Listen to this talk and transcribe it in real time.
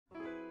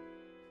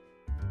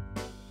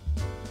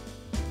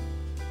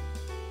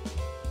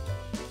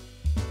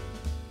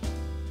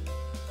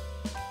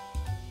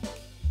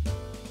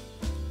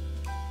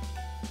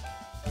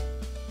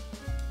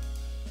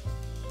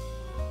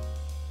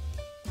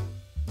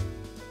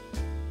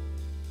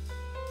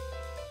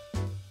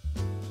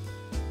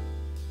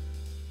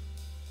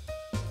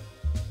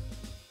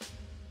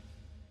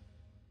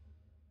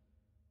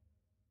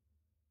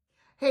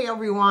Hey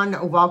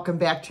everyone, welcome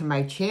back to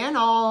my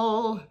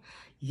channel.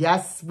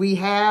 Yes, we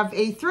have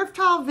a thrift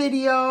haul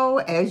video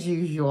as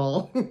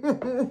usual.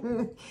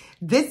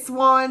 This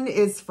one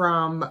is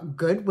from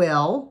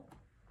Goodwill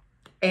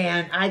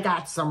and I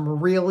got some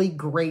really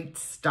great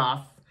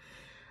stuff.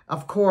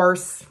 Of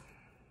course,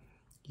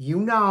 you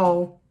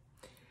know,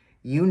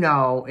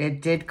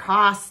 it did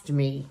cost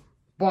me,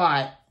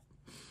 but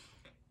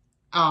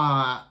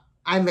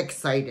I'm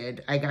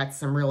excited. I got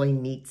some really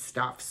neat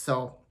stuff.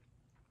 So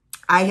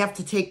I have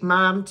to take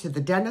Mom to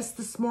the dentist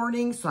this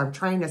morning, so I'm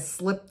trying to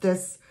slip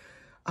this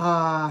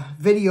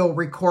video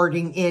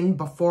recording in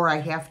before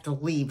I have to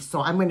leave.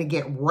 So I'm going to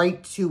get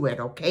right to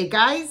it, okay,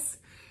 guys?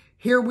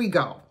 Here we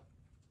go.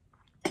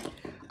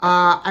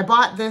 I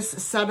bought this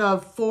set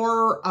of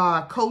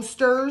 4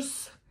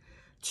 coasters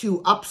to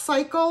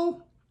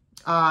upcycle.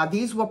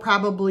 These will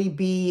probably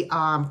be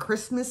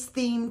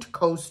Christmas-themed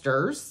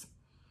coasters.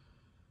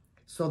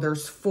 So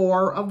there's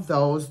 4 of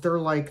those. They're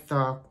like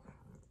the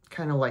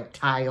kind of like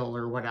tile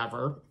or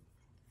whatever.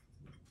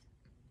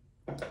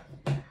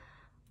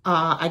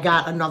 I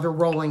got another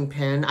rolling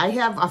pin. I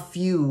have a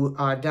few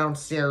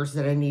downstairs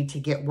that I need to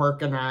get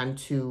working on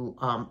to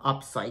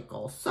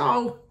upcycle.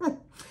 So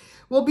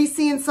we'll be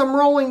seeing some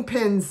rolling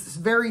pins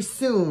very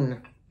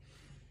soon.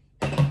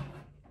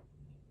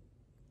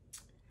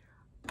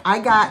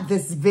 I got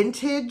this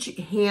vintage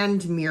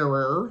hand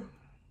mirror.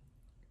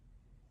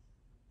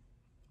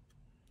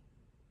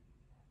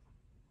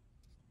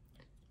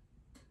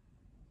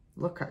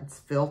 Look, it's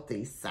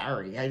filthy.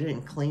 Sorry, I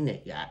didn't clean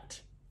it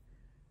yet.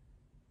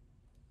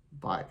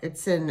 But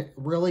it's in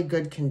really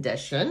good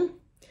condition.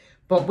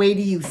 But wait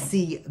till you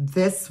see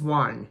this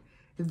one.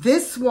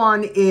 This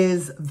one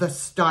is the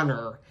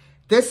stunner.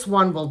 This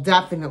one will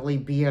definitely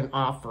be an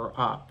offer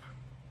up.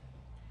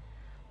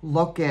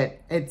 Look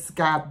at, it's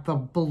got the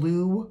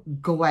blue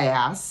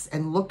glass.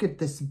 And look at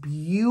this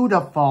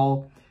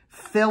beautiful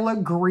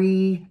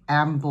filigree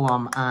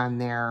emblem on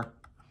there.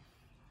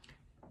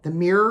 The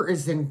mirror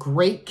is in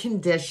great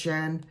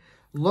condition.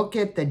 Look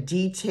at the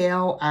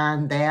detail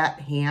on that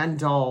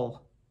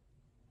handle.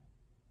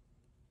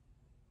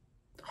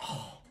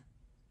 Oh,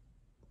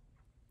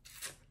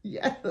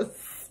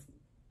 yes.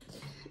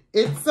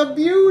 It's a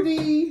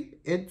beauty.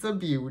 It's a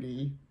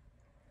beauty.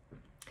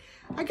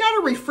 I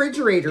got a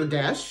refrigerator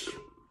dish.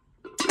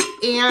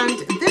 And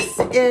this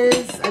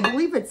is, I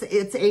believe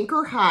it's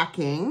anchor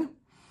hocking.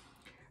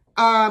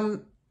 I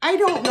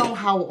don't know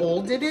how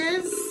old it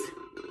is,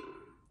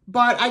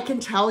 but I can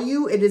tell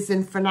you it is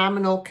in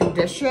phenomenal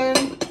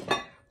condition.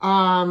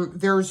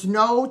 There's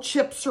no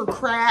chips or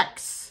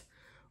cracks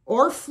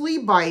or flea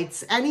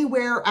bites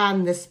anywhere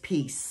on this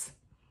piece.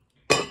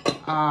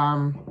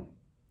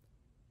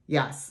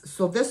 Yes,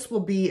 so this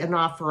will be an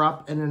offer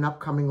up in an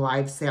upcoming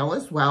live sale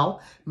as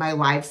well. My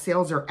live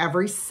sales are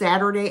every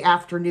Saturday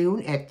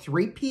afternoon at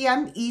 3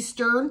 p.m.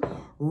 Eastern,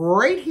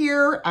 right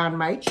here on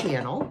my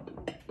channel.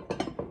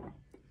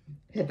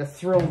 Had to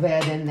throw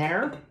that in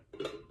there.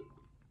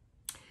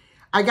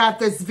 I got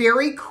this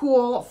very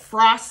cool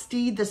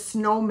Frosty the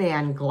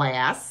Snowman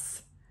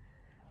glass.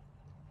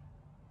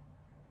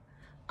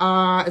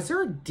 Is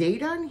there a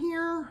date on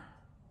here?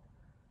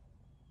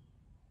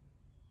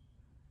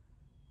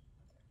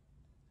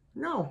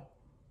 No.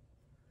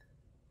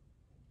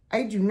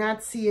 I do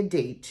not see a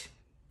date.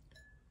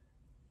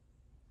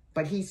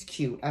 But he's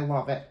cute. I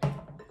love it.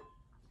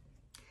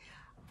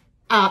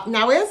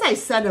 Now, as I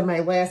said in my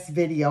last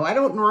video, I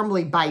don't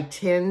normally buy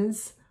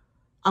tins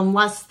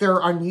unless they're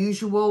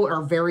unusual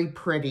or very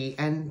pretty.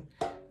 And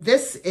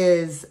this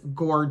is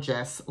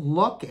gorgeous.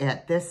 Look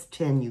at this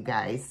tin, you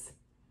guys.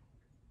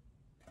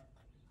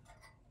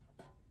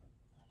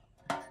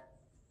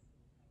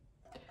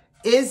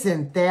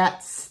 Isn't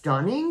that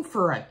stunning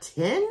for a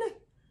tin?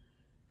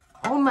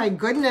 Oh my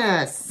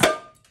goodness.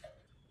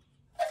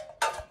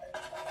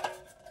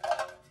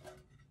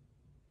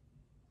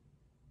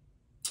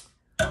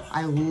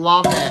 I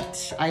love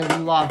it. I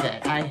love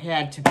it. I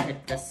had to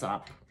pick this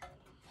up.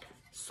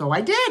 So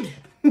I did.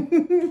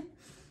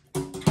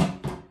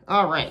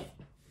 All right.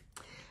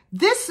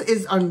 This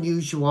is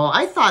unusual.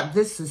 I thought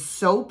this is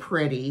so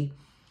pretty.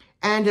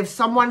 And if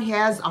someone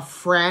has a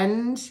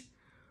friend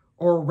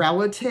or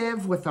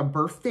relative with a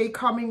birthday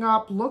coming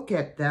up, look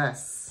at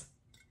this.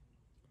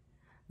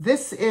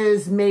 This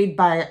is made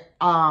by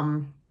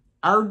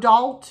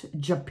Ardalt,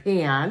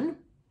 Japan.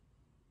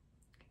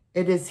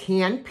 It is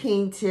hand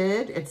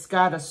painted. It's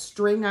got a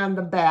string on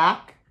the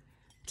back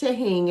to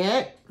hang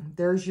it.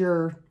 There's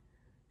your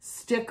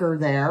sticker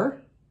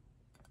there.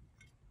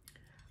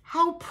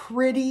 How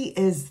pretty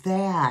is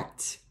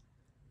that?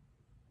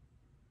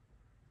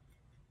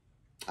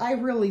 I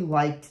really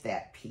liked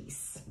that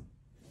piece.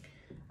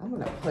 I'm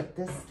going to put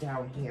this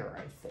down here,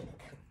 I think.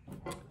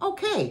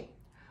 Okay.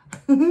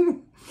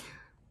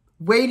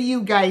 Wait till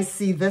you guys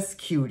see this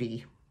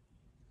cutie.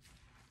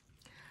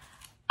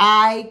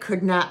 I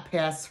could not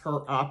pass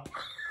her up.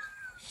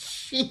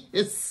 She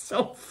is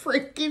so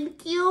freaking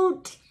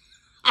cute.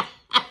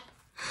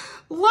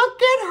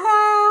 Look at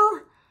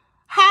her.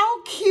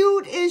 How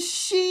cute is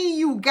she,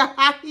 you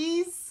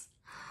guys?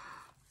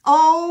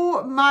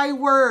 Oh my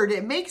word.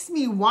 It makes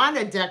me want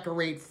to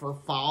decorate for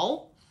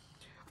fall.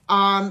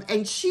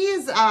 And she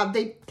is,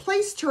 they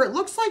placed her, it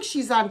looks like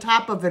she's on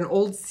top of an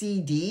old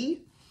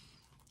CD.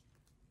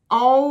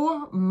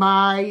 Oh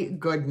my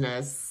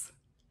goodness.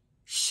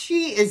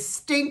 She is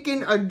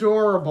stinking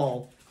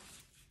adorable.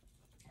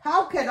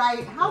 How could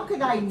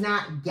I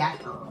not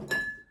get her?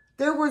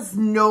 There was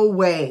no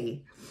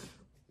way.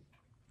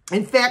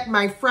 In fact,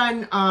 my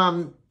friend,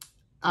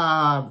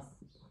 oh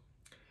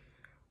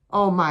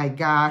my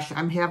gosh,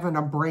 I'm having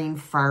a brain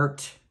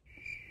fart.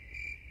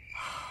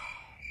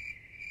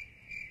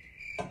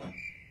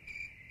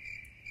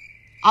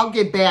 I'll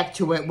get back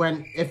to it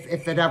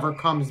if it ever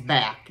comes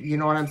back. You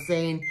know what I'm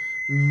saying?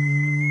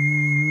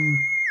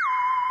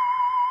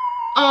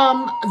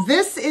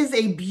 This is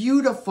a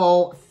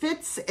beautiful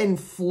Fitz and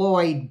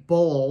Floyd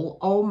bowl.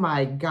 Oh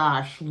my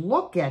gosh,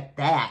 look at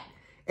that.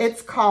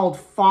 It's called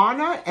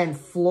Fauna and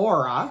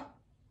Flora.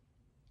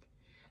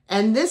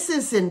 And this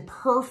is in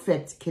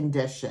perfect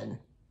condition.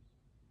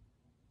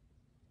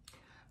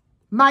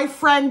 My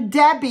friend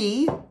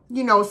Debbie,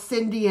 you know,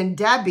 Cindy and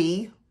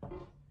Debbie,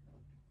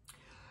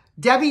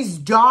 Debbie's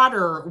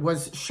daughter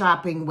was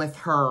shopping with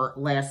her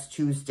last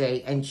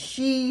Tuesday, and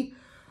she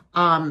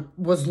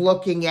was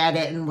looking at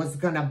it and was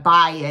going to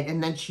buy it,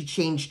 and then she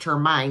changed her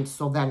mind,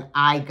 so then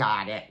I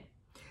got it.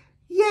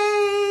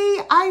 Yay!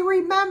 I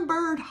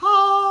remembered.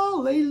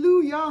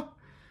 Hallelujah.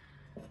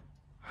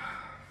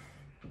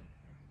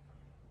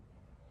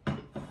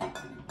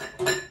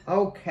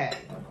 Okay.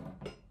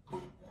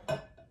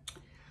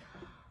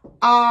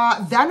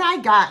 Then I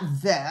got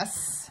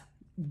this.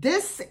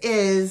 This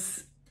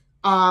is,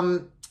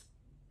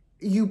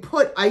 you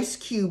put ice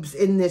cubes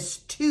in this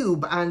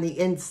tube on the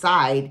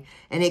inside,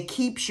 and it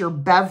keeps your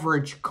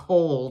beverage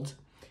cold.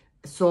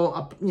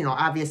 So, you know,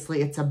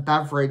 obviously it's a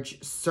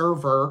beverage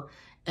server,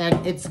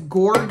 and it's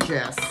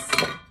gorgeous.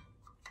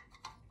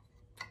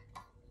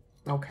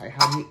 Okay,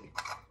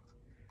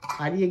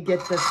 how do you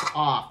get this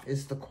off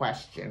is the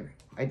question.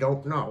 I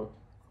don't know.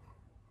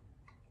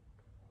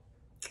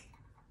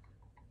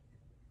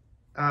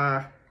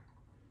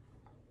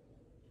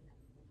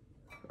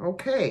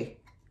 Okay.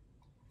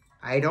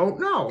 I don't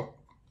know.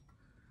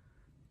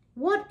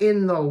 What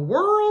in the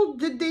world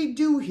did they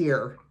do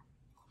here?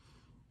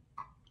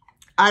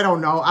 I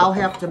don't know. I'll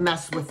have to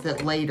mess with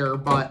it later,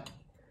 but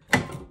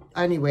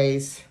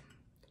anyways,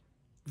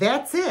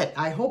 that's it.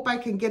 I hope I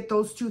can get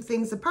those two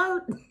things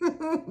apart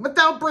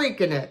without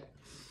breaking it.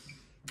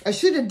 I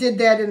should have did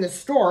that in the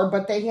store,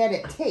 but they had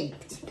it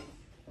taped.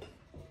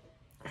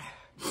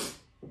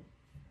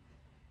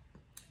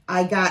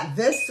 I got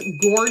this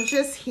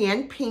gorgeous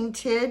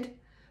hand-painted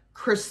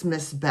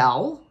Christmas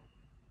bell.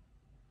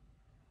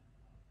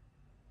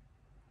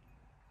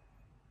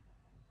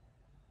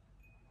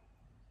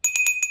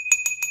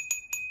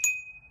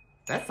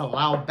 That's a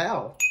loud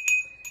bell.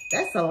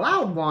 That's a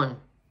loud one.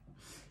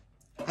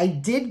 I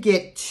did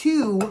get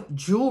 2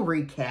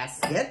 jewelry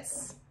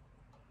caskets.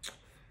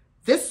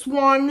 This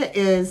one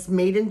is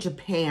made in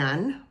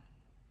Japan.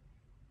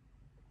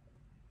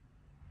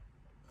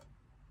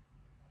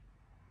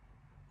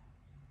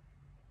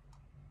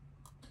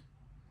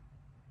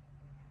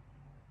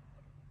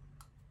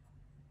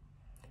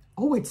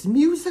 Oh, it's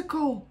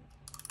musical.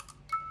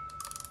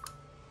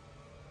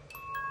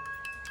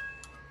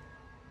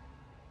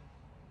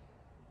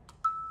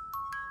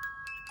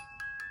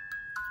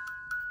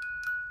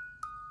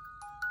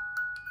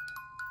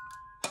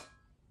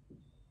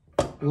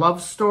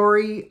 Love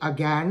Story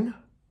again.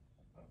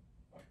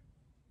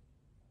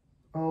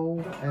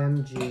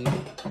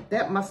 OMG.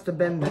 That must have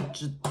been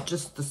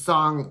just the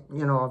song,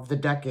 you know, of the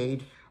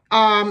decade.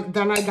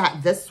 Then I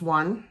got this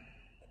one.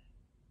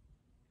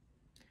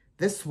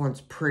 This one's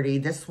pretty.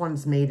 This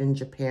one's made in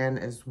Japan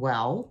as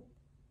well.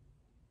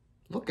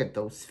 Look at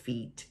those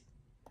feet.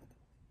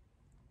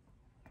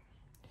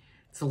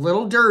 It's a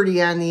little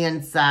dirty on the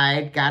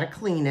inside. Gotta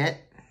clean it.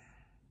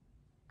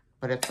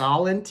 But it's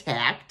all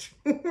intact.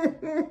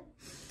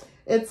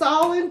 It's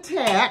all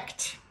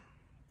intact.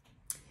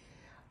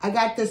 I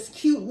got this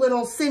cute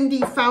little,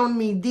 Cindy found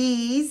me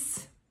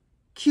these.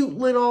 Cute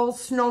little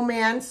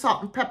snowman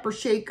salt and pepper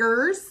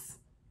shakers.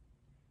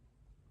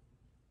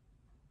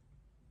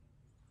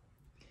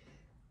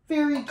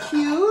 Very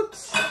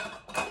cute.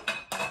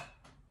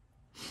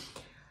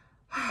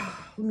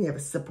 Let me have a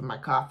sip of my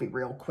coffee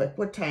real quick.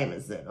 What time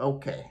is it?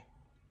 Okay.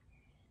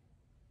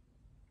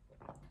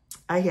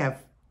 I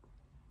have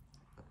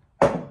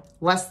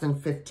less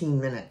than 15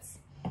 minutes.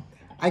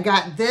 I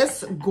got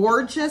this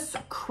gorgeous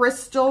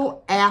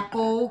crystal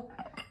apple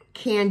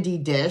candy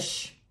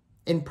dish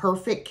in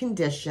perfect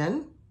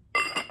condition.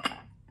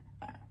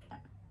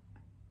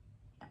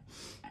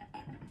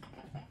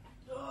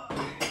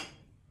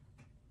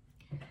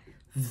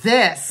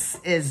 This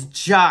is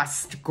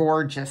just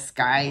gorgeous,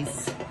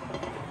 guys.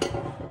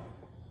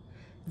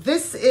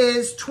 This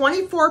is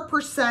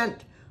 24%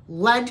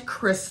 lead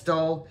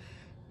crystal,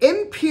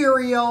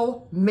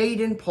 Imperial,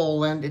 made in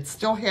Poland. It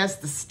still has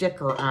the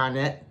sticker on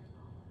it.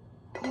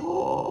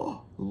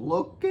 Oh,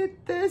 look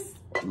at this.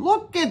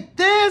 Look at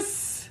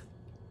this.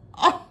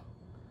 Oh.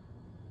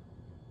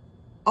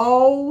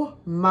 Oh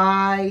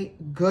my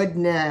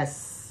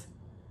goodness.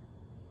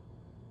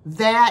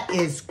 That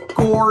is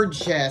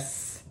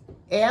gorgeous.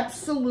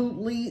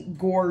 Absolutely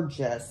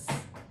gorgeous.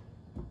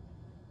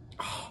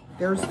 Oh,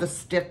 there's the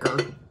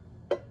sticker.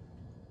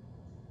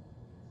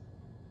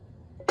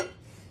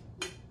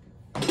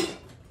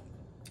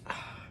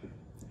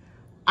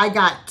 I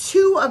got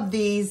 2 of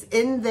these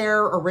in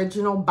their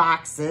original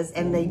boxes,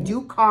 and they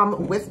do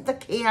come with the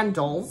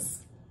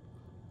candles.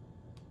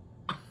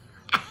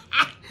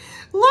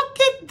 Look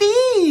at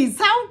these.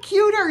 How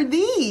cute are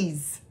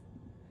these?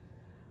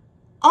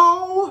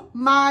 Oh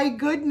my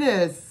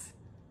goodness.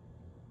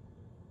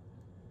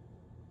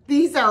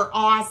 These are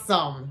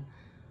awesome.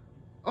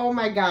 Oh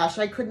my gosh,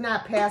 I could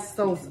not pass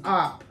those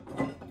up.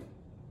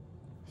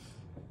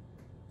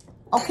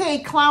 Okay,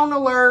 clown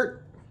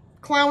alert.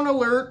 Clown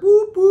alert.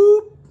 Whoop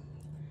whoop.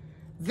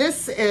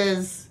 This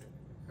is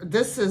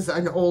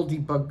an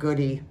oldie but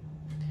goodie.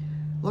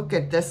 Look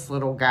at this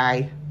little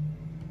guy.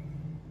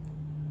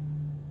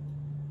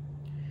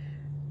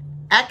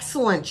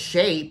 Excellent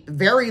shape.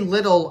 Very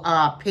little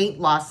paint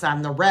loss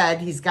on the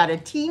red. He's got a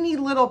teeny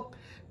little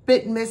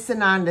bit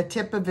missing on the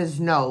tip of his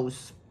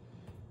nose.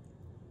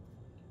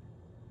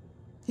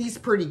 He's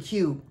pretty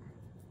cute.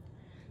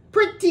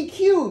 Pretty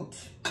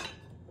cute.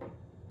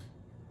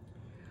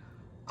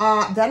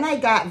 Then I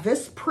got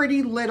this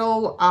pretty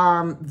little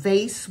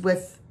vase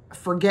with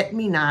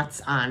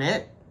forget-me-nots on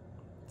it.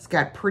 It's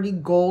got pretty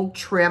gold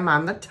trim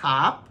on the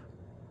top.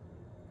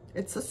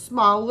 It's a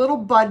small little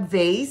bud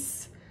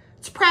vase.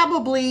 It's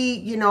probably,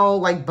 you know,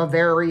 like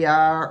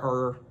Bavaria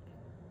or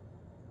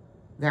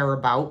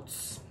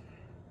thereabouts.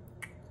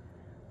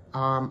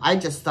 I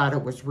just thought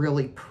it was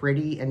really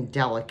pretty and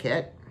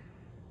delicate.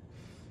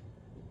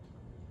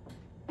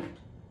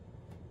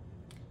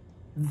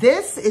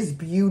 This is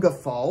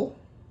beautiful.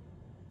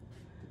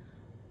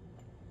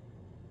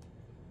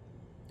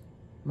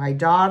 My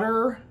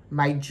daughter,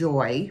 my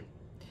joy.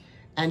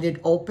 And it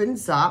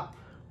opens up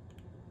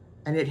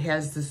and it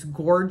has this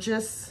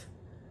gorgeous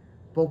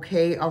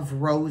bouquet of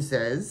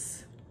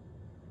roses.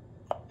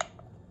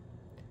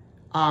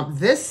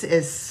 This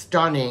is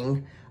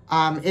stunning.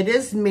 It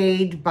is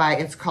made by,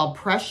 it's called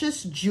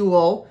Precious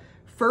Jewel,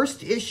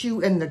 first issue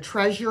in the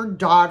Treasured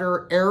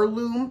Daughter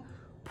Heirloom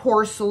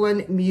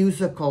Porcelain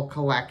Musical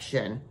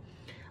Collection.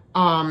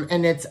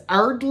 And it's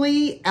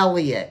Ardley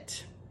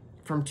Elliott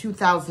from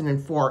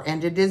 2004,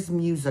 and it is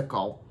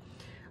musical.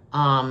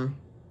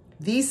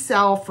 These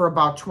sell for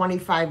about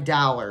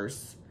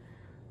 $25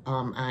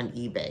 on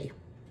eBay.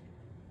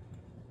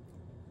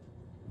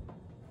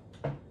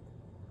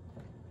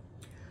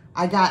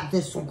 I got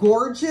this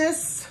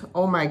gorgeous,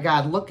 oh my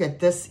God, look at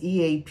this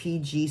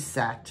EAPG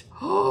set.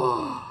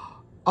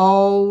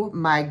 Oh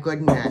my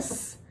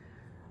goodness.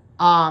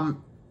 I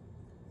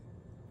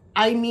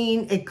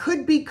mean, it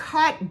could be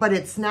cut, but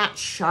it's not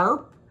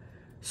sharp.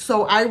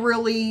 So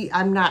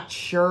I'm not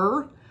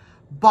sure,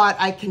 but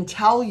I can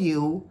tell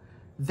you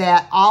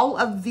that all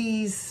of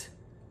these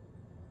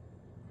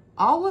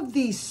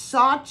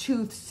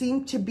sawtooths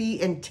seem to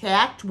be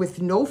intact with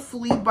no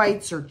flea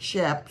bites or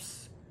chips.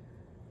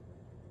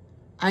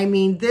 I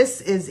mean,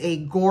 this is a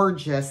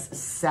gorgeous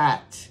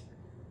set.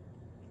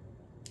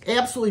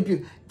 Absolutely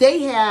beautiful.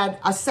 They had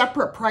a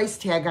separate price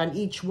tag on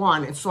each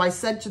one. And so I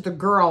said to the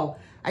girl,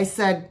 I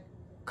said,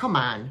 come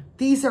on,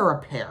 these are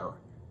a pair.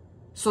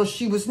 So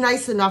she was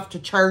nice enough to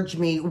charge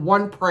me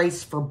one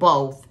price for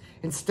both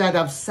instead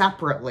of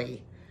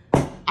separately.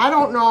 I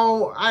don't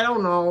know.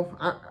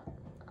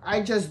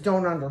 I just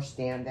don't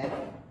understand it.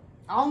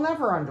 I'll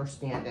never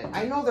understand it.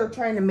 I know they're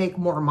trying to make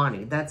more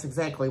money. That's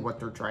exactly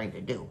what they're trying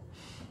to do.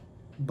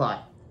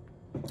 But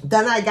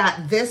then I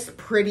got this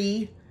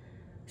pretty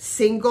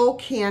single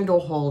candle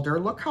holder.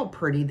 Look how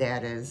pretty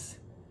that is.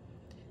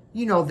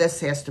 You know,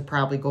 this has to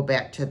probably go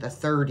back to the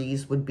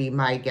 30s would be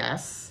my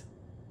guess.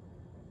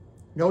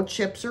 No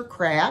chips or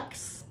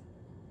cracks.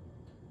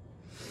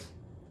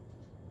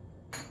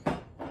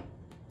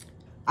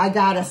 I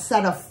got a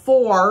set of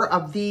 4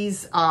 of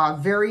these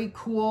very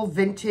cool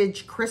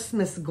vintage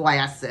Christmas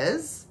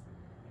glasses.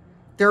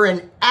 They're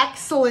in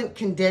excellent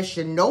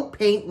condition. No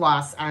paint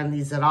loss on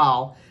these at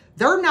all.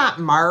 They're not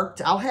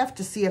marked. I'll have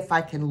to see if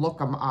I can look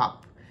them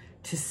up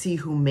to see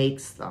who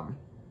makes them.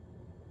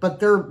 But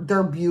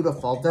they're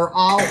beautiful. They're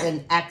all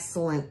in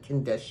excellent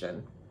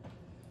condition.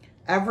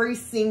 Every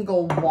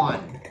single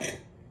one.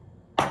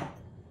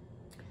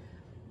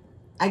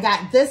 I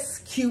got this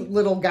cute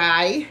little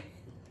guy.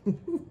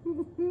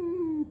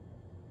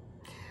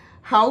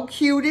 How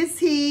cute is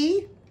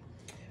he?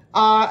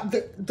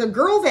 The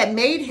girl that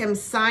made him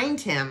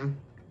signed him.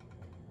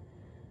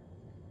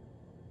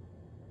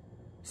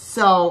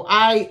 So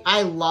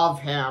I love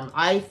him.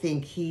 I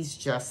think he's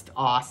just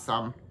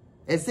awesome.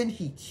 Isn't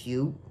he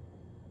cute?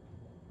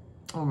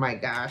 Oh my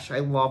gosh, I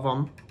love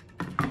him.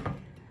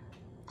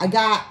 I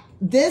got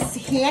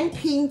this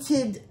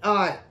hand-painted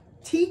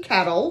tea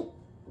kettle.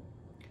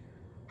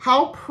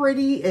 How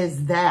pretty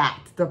is that?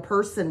 The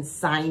person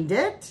signed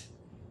it.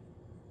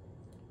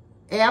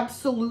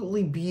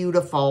 Absolutely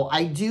beautiful.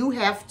 I do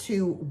have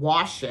to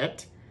wash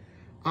it.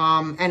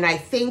 And I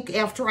think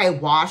after I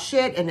wash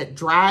it and it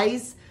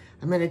dries,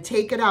 I'm going to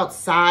take it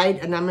outside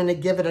and I'm going to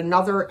give it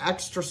another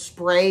extra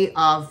spray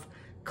of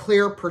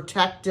clear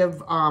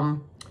protective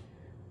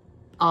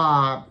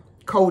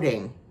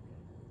coating.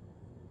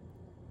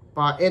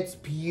 But it's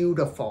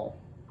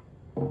beautiful.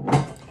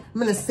 I'm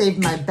going to save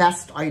my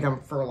best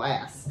item for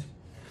last.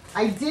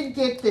 I did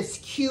get this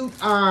cute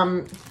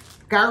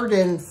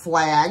garden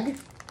flag.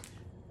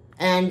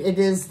 And it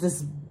is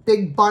this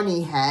big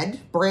bunny head,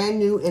 brand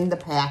new in the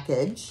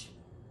package.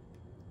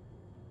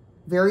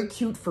 Very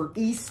cute for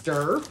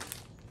Easter.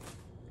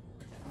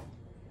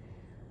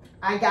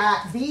 I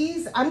got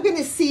these. I'm going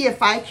to see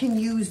if I can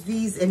use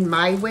these in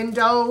my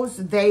windows.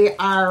 They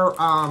are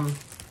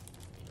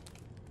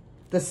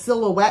the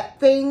silhouette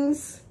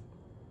things.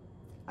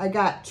 I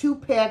got 2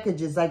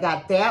 packages. I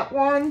got that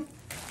one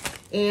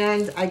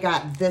and I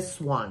got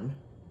this one.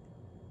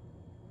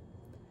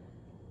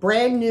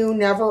 Brand new,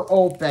 never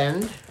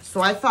opened.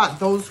 So I thought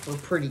those were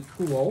pretty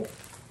cool.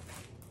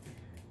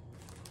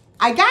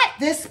 I got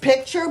this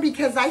picture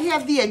because I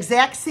have the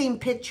exact same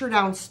picture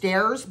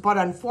downstairs, but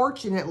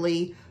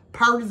unfortunately,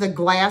 part of the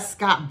glass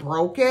got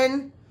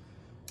broken.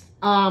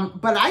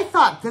 But I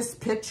thought this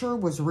picture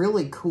was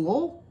really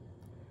cool.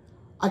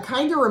 It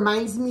kind of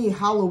reminds me of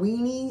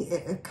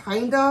Halloween-y,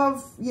 kind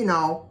of, you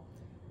know.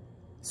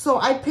 So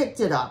I picked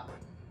it up.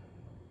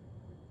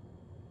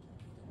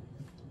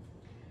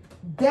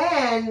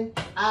 Then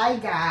I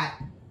got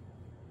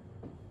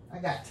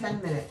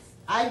 10 minutes.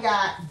 I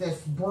got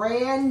this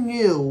brand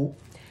new,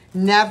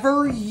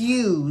 never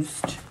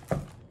used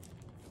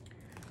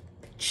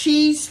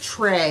cheese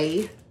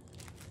tray.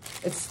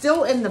 It's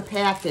still in the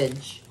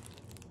package.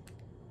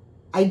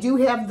 I do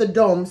have the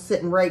dome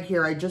sitting right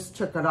here. I just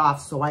took it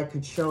off so I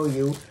could show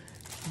you.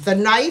 The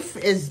knife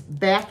is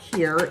back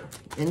here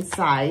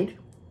inside.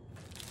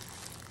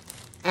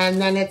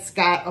 And then it's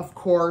got, of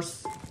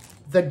course,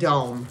 the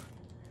dome.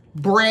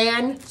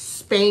 Brand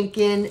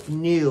spanking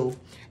new.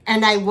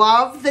 And I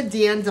love the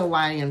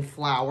dandelion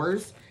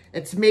flowers.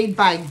 It's made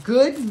by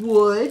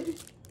Goodwood.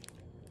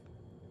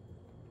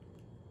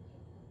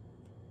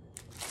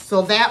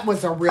 So that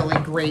was a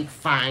really great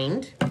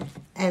find.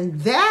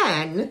 And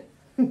then,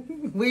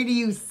 where do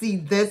you see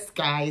this,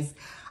 guys?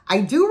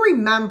 I do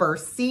remember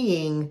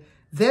seeing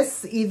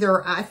this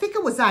either, I think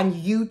it was on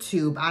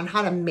YouTube, on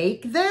how to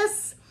make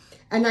this.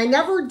 And I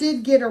never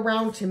did get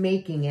around to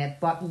making it,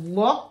 but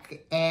look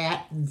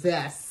at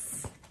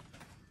this.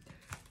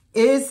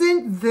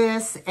 Isn't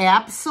this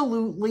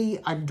absolutely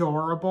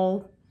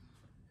adorable?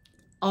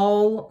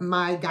 Oh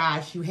my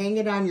gosh, you hang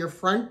it on your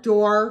front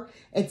door.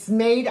 It's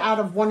made out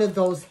of one of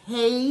those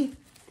hay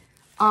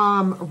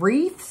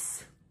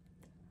wreaths.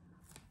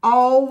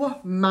 Oh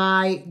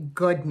my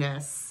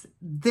goodness.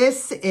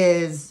 This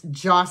is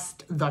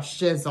just the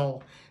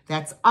shizzle.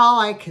 That's all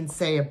I can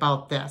say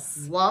about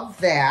this. Love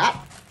that.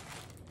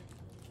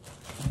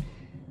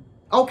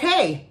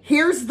 Okay,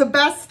 here's the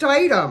best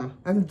item.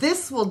 And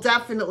this will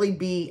definitely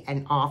be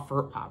an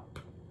offer up.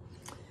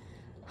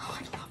 Oh,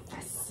 I love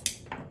this.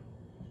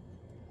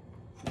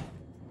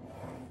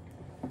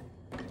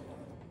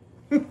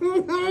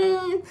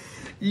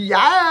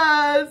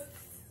 Yes.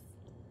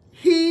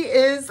 He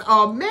is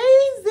amazing.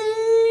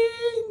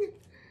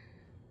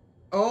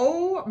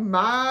 Oh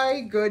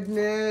my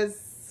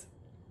goodness.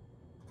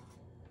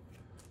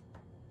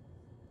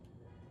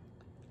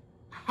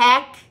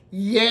 Heck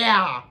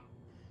yeah.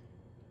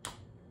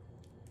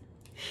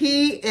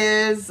 He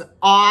is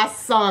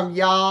awesome,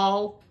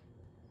 y'all.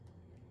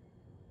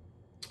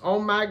 Oh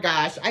my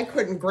gosh, I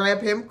couldn't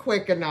grab him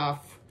quick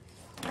enough.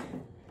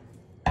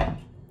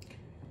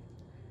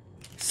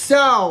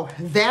 So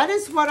that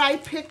is what I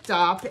picked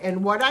up,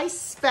 and what I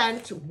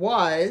spent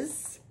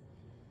was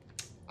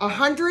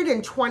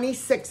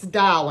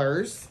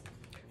 $126.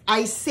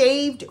 I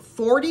saved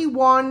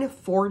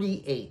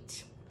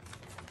 $41.48.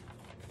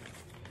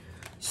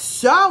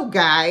 So,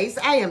 guys,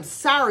 I am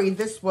sorry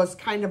this was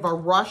kind of a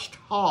rushed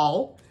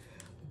haul,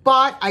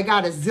 but I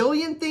got a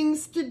zillion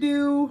things to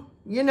do.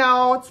 You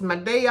know, it's my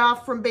day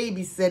off from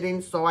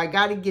babysitting, so I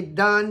got to get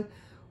done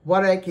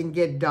what I can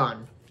get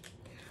done.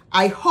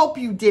 I hope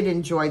you did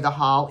enjoy the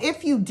haul.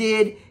 If you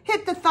did,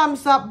 hit the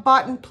thumbs up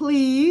button,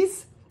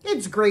 please.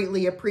 It's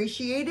greatly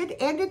appreciated,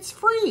 and it's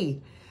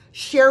free.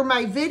 Share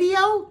my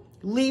video.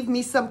 Leave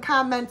me some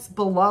comments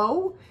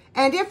below.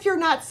 And if you're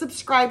not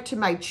subscribed to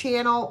my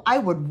channel, I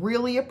would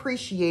really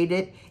appreciate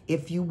it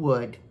if you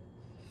would.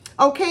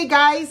 Okay,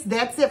 guys,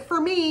 that's it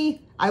for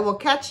me. I will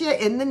catch you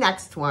in the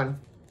next one.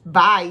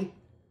 Bye.